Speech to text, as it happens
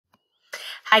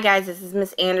Hi guys, this is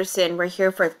Miss Anderson. We're here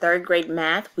for third grade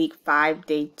math, week 5,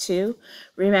 day 2.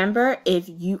 Remember, if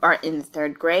you are in the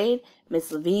third grade,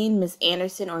 Miss Levine, Miss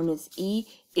Anderson, or Miss E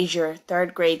is your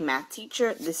third grade math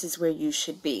teacher. This is where you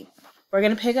should be. We're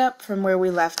going to pick up from where we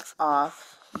left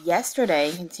off yesterday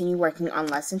and continue working on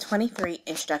lesson 23,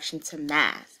 Introduction to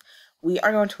Math. We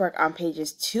are going to work on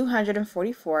pages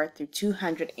 244 through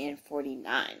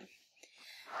 249.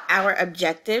 Our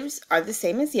objectives are the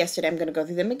same as yesterday. I'm going to go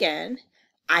through them again.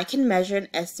 I can measure and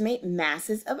estimate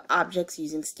masses of objects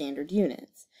using standard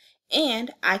units.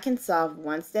 And I can solve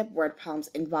one-step word problems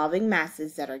involving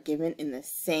masses that are given in the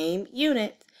same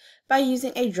unit by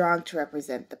using a drawing to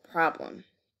represent the problem.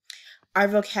 Our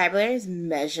vocabulary is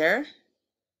measure,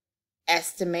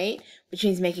 estimate, which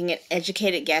means making an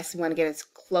educated guess. We want to get as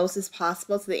close as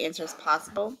possible to the answer as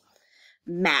possible.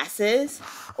 Masses,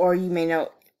 or you may know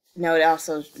it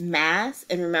also mass.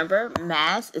 And remember,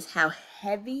 mass is how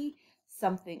heavy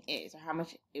something is or how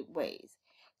much it weighs.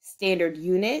 Standard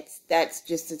units, that's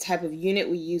just the type of unit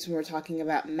we use when we're talking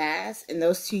about mass. And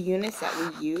those two units that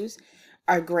we use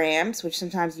are grams, which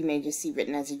sometimes you may just see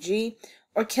written as a G,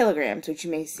 or kilograms, which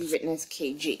you may see written as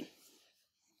kg.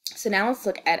 So now let's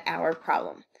look at our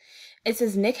problem. It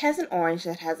says Nick has an orange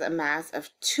that has a mass of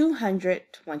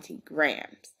 220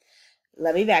 grams.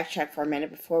 Let me backtrack for a minute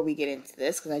before we get into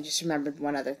this because I just remembered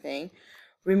one other thing.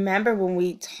 Remember when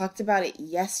we talked about it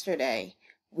yesterday,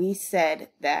 we said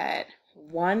that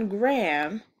 1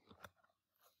 gram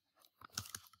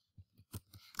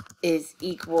is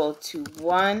equal to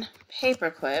 1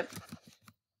 paperclip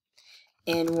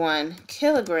and 1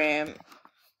 kilogram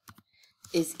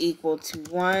is equal to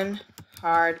 1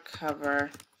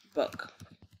 hardcover book.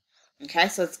 Okay,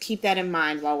 so let's keep that in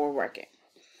mind while we're working.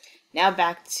 Now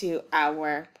back to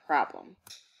our problem.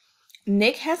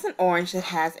 Nick has an orange that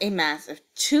has a mass of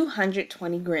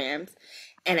 220 grams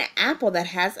and an apple that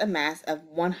has a mass of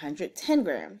 110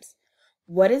 grams.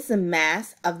 What is the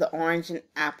mass of the orange and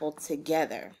apple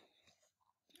together?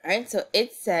 All right, so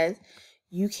it says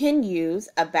you can use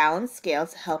a balance scale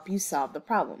to help you solve the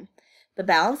problem. The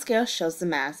balance scale shows the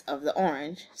mass of the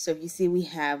orange. So if you see we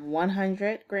have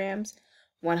 100 grams,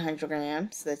 100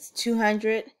 grams, so that's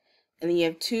 200, and then you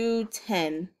have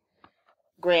 210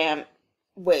 gram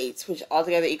weights, which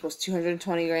altogether equals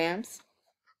 220 grams.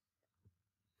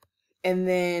 And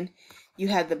then you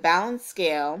have the balance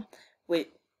scale, which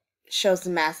shows the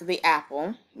mass of the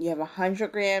apple. You have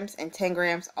 100 grams and 10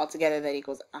 grams altogether, that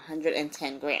equals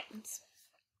 110 grams.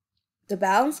 The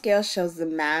balance scale shows the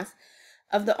mass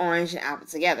of the orange and apple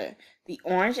together. The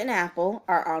orange and apple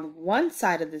are on one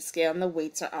side of the scale and the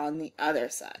weights are on the other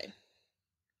side.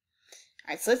 All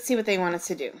right, so let's see what they want us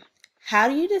to do. How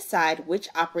do you decide which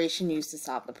operation used to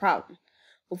solve the problem?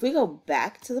 Well, if we go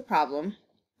back to the problem,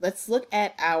 let's look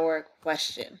at our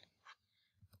question.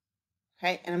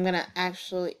 Okay, and I'm going to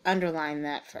actually underline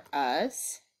that for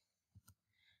us.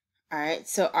 All right,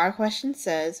 so our question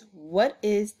says, what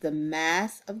is the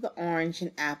mass of the orange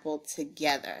and apple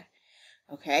together?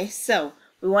 Okay, so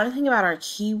we want to think about our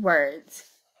key words.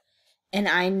 And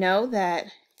I know that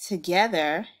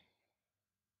together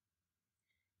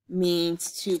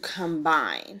means to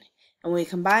combine. And when we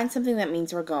combine something, that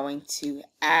means we're going to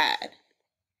add.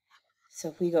 So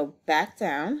if we go back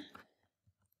down,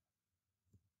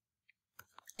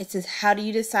 it says, how do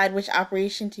you decide which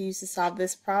operation to use to solve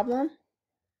this problem?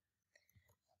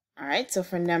 All right, so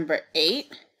for number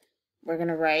 8, we're going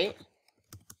to write,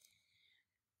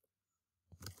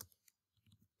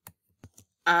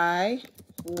 I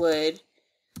would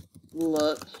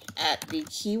look at the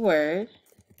keyword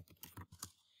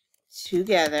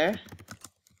together,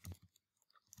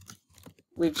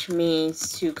 which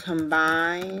means to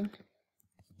combine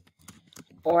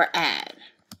or add.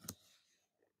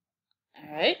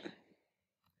 All right.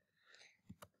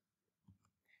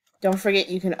 Don't forget,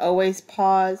 you can always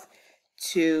pause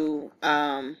to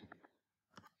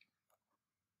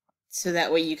so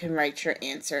that way you can write your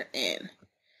answer in.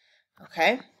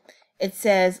 Okay. It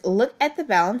says, look at the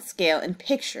balance scale and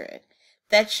picture it.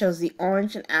 That shows the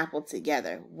orange and apple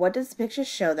together. What does the picture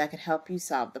show that could help you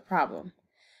solve the problem?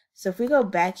 So if we go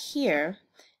back here,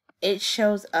 it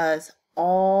shows us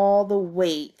all the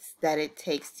weights that it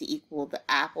takes to equal the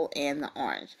apple and the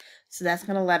orange. So that's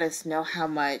going to let us know how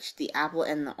much the apple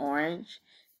and the orange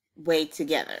weigh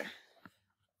together.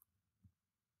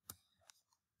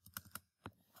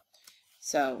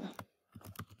 So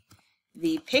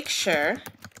the picture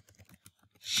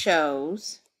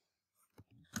shows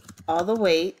all the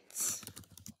weights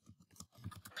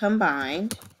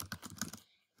combined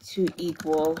to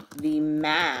equal the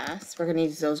mass, we're going to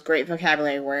use those great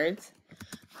vocabulary words,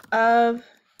 of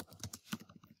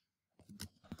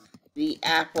the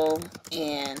apple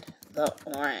and the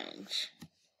orange.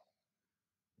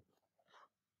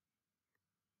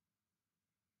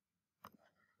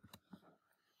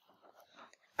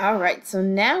 All right, so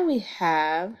now we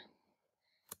have,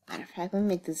 matter of fact, let me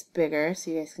make this bigger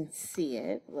so you guys can see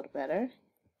it a little better.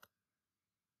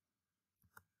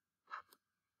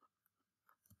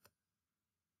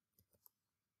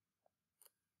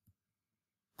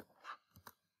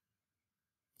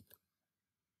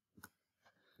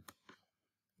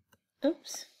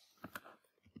 Oops.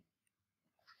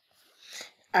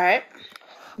 All right,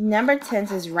 number 10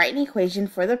 says write an equation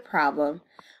for the problem.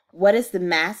 What is the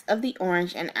mass of the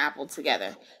orange and apple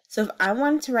together? So if I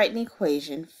wanted to write an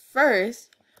equation, first,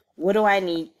 what do I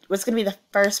need? What's going to be the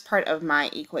first part of my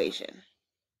equation?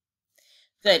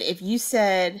 Good. If you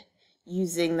said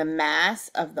using the mass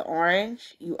of the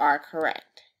orange, you are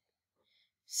correct.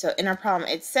 So in our problem,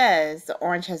 it says the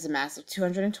orange has a mass of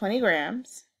 220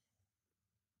 grams.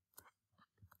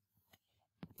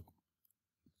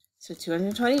 So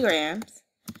 220 grams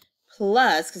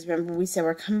plus, because remember we said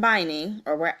we're combining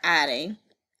or we're adding,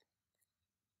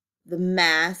 the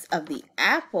mass of the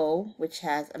apple, which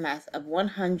has a mass of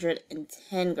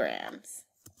 110 grams.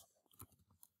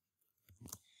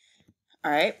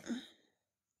 All right.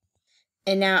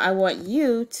 And now I want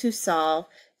you to solve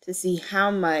to see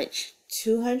how much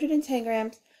 210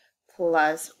 grams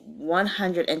plus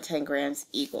 110 grams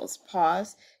equals.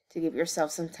 Pause to give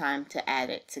yourself some time to add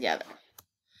it together.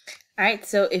 All right,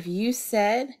 so if you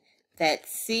said that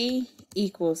C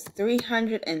equals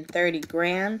 330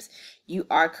 grams, you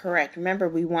are correct. Remember,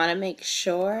 we want to make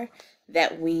sure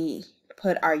that we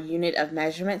put our unit of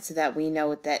measurement so that we know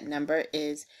what that number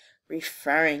is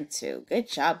referring to. Good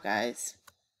job, guys.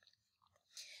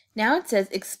 Now it says,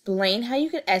 explain how you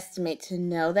could estimate to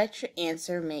know that your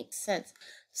answer makes sense.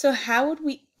 So how would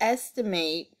we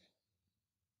estimate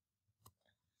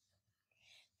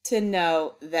to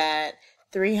know that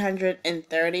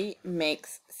 330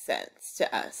 makes sense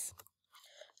to us?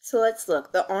 So let's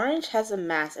look. The orange has a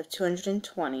mass of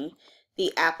 220.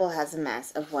 The apple has a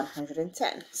mass of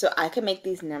 110. So I can make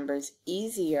these numbers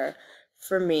easier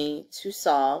for me to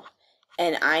solve.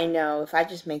 And I know if I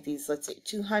just make these, let's say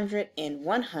 200 and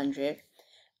 100,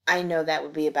 I know that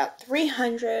would be about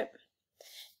 300.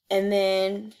 And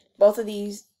then both of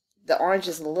these, the orange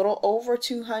is a little over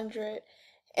 200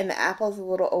 and the apple is a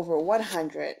little over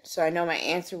 100. So I know my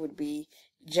answer would be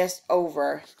just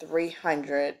over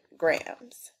 300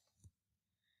 grams.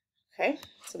 Okay,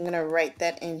 so I'm going to write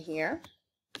that in here.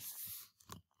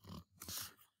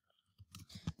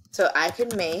 So I can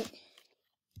make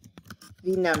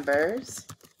the numbers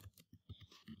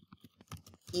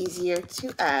easier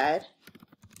to add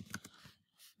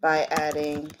by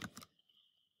adding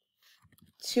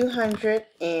 200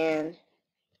 and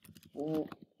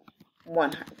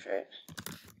 100.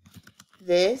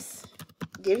 This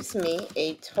gives me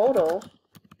a total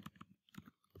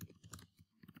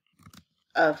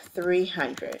of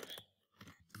 300.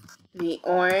 The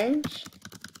orange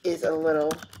is a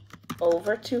little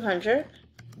over 200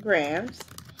 grams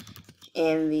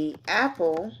and the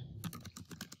apple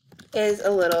is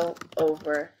a little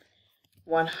over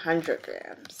 100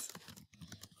 grams.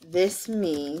 This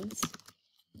means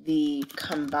the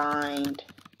combined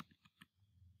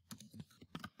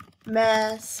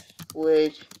mass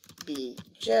would be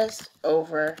just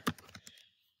over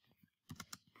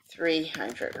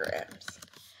 300 grams.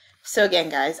 So again,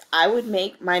 guys, I would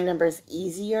make my numbers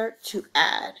easier to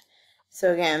add.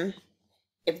 So again,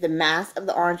 if the mass of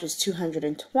the orange is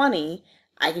 220,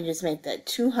 I can just make that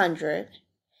 200.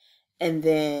 And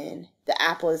then the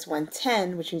apple is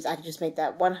 110, which means I can just make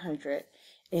that 100.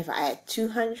 And if I add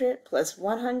 200 plus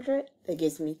 100, that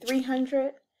gives me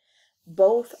 300.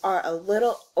 Both are a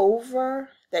little over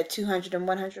that 200 and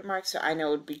 100 mark, so I know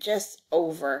it would be just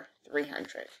over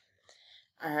 300.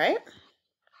 All right,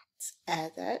 let's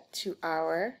add that to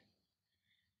our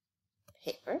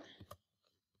paper.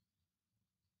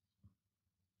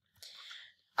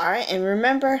 All right, and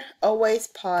remember, always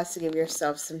pause to give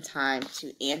yourself some time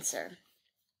to answer.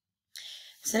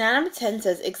 So now number 10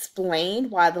 says, explain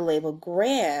why the label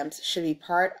grams should be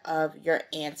part of your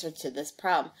answer to this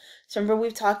problem. So remember,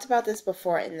 we've talked about this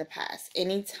before in the past.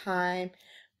 Anytime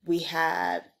we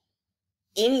have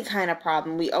any kind of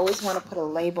problem, we always want to put a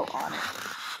label on it.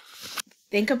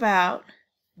 Think about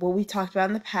what we talked about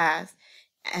in the past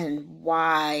and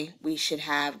why we should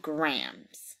have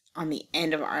grams on the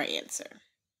end of our answer.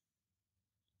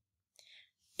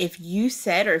 If you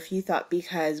said, or if you thought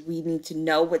because we need to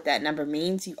know what that number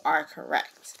means, you are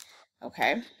correct.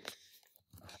 Okay?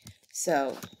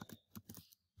 So,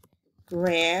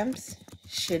 grams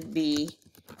should be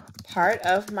part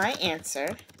of my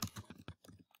answer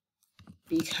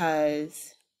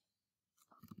because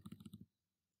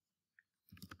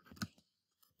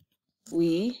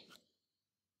we,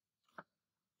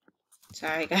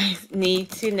 sorry guys, need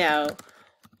to know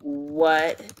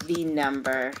what the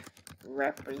number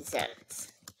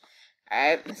represents.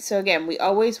 Alright, so again, we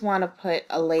always want to put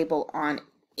a label on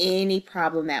any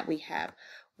problem that we have,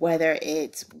 whether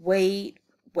it's weight,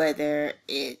 whether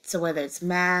it's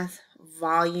math,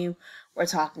 volume, we're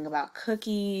talking about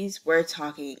cookies, we're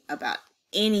talking about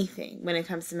anything. When it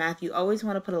comes to math, you always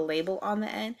want to put a label on the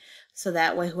end, so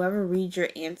that way whoever reads your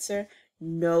answer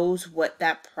knows what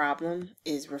that problem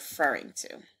is referring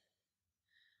to.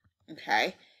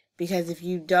 Okay? Because if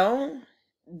you don't,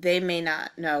 they may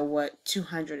not know what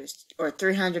 200 is, or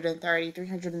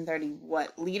 330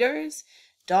 what liters,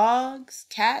 dogs,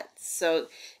 cats. So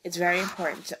it's very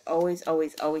important to always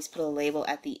put a label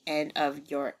at the end of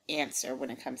your answer when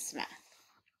it comes to math.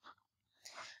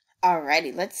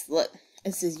 Alrighty, let's look.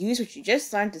 It says use what you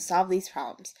just learned to solve these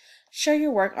problems. Show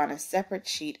your work on a separate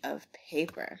sheet of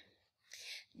paper.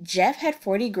 Jeff had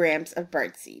 40 grams of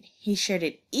birdseed. He shared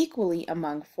it equally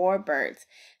among 4 birds.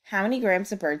 How many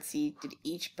grams of birdseed did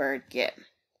each bird get?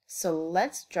 So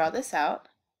let's draw this out.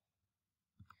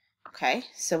 Okay,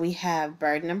 so we have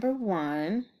bird number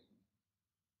 1,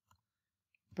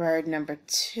 bird number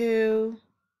 2,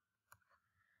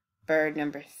 bird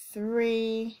number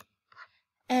 3,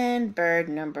 and bird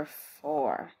number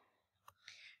 4.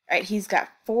 All right, he's got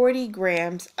 40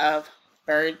 grams of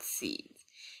bird seed.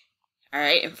 All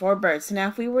right, and 4 birds. So now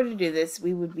if we were to do this,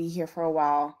 we would be here for a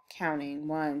while counting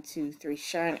 1, 2, 3,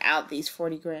 sharing out these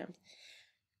 40 grams.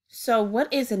 So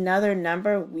what is another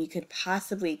number we could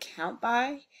possibly count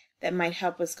by that might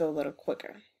help us go a little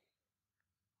quicker?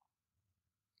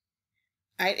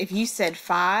 All right, if you said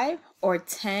 5 or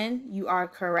 10, you are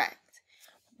correct.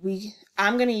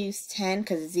 I'm going to use 10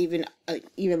 because it's an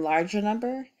even larger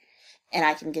number, and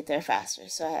I can get there faster.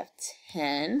 So I have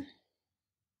 10.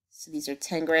 So these are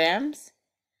 10 grams,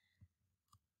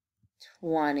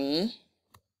 20,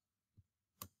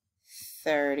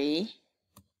 30,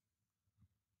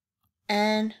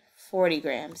 and 40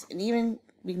 grams. And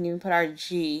we can even put our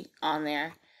G on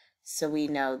there so we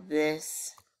know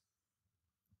this.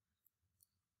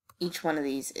 Each one of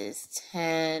these is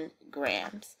 10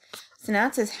 grams. So now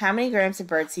it says how many grams of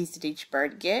bird seeds did each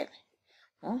bird get?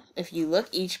 Well, if you look,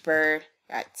 each bird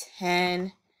got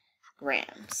 10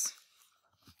 grams.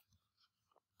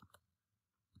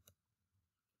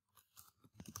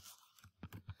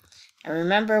 And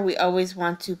remember, we always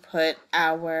want to put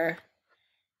our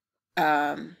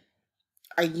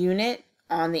unit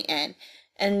on the end.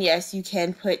 And yes, you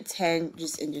can put 10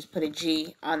 just put a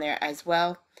G on there as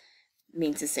well. It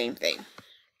means the same thing. All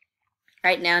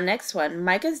right, now next one.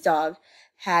 Micah's dog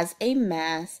has a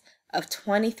mass of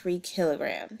 23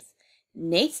 kilograms.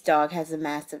 Nate's dog has a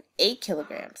mass of 8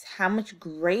 kilograms. How much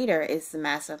greater is the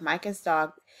mass of Micah's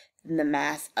dog than the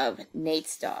mass of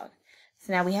Nate's dog?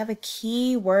 So now we have a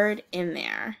key word in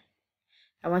there.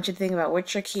 I want you to think about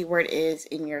what your key word is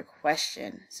in your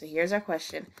question. So here's our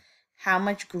question. How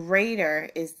much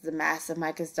greater is the mass of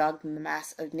Micah's dog than the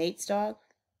mass of Nate's dog?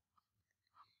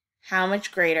 How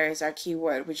much greater is our key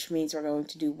word, which means we're going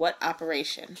to do what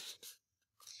operation?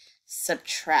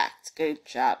 Subtract. Good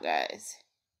job, guys.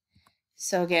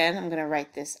 So again, I'm going to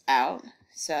write this out.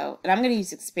 And I'm going to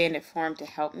use expanded form to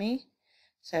help me.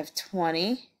 So I have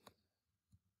 20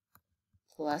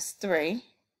 plus 3.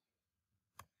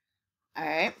 All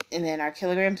right, and then our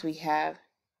kilograms, we have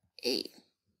 8.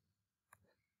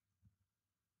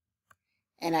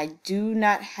 And I do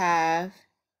not have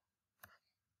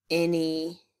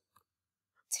any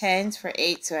 10s for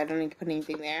 8, so I don't need to put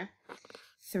anything there.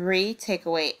 3, take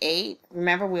away 8.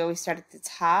 Remember, we always start at the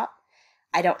top.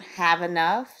 I don't have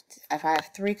enough. If I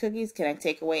have 3 cookies, can I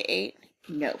take away 8?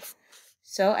 No.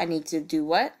 So I need to do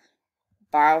what?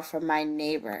 Borrow from my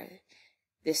neighbor.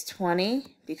 This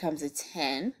 20 becomes a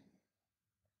 10.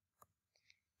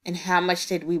 And how much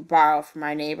did we borrow from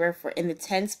our neighbor? In the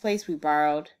tens place, we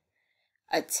borrowed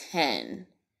a 10,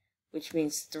 which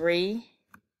means 3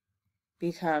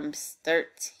 becomes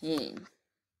 13.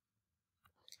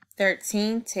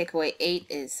 13, take away 8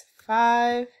 is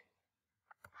 5.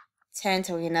 10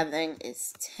 take away another thing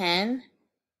is 10.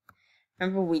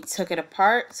 Remember, we took it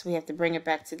apart, so we have to bring it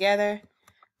back together,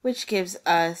 which gives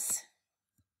us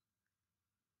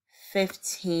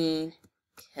 15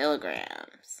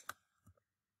 kilograms.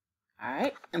 All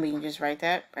right, and we can just write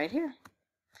that right here.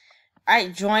 All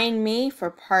right, join me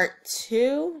for part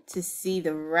 2 to see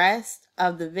the rest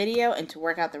of the video and to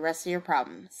work out the rest of your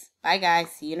problems. Bye,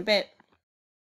 guys. See you in a bit.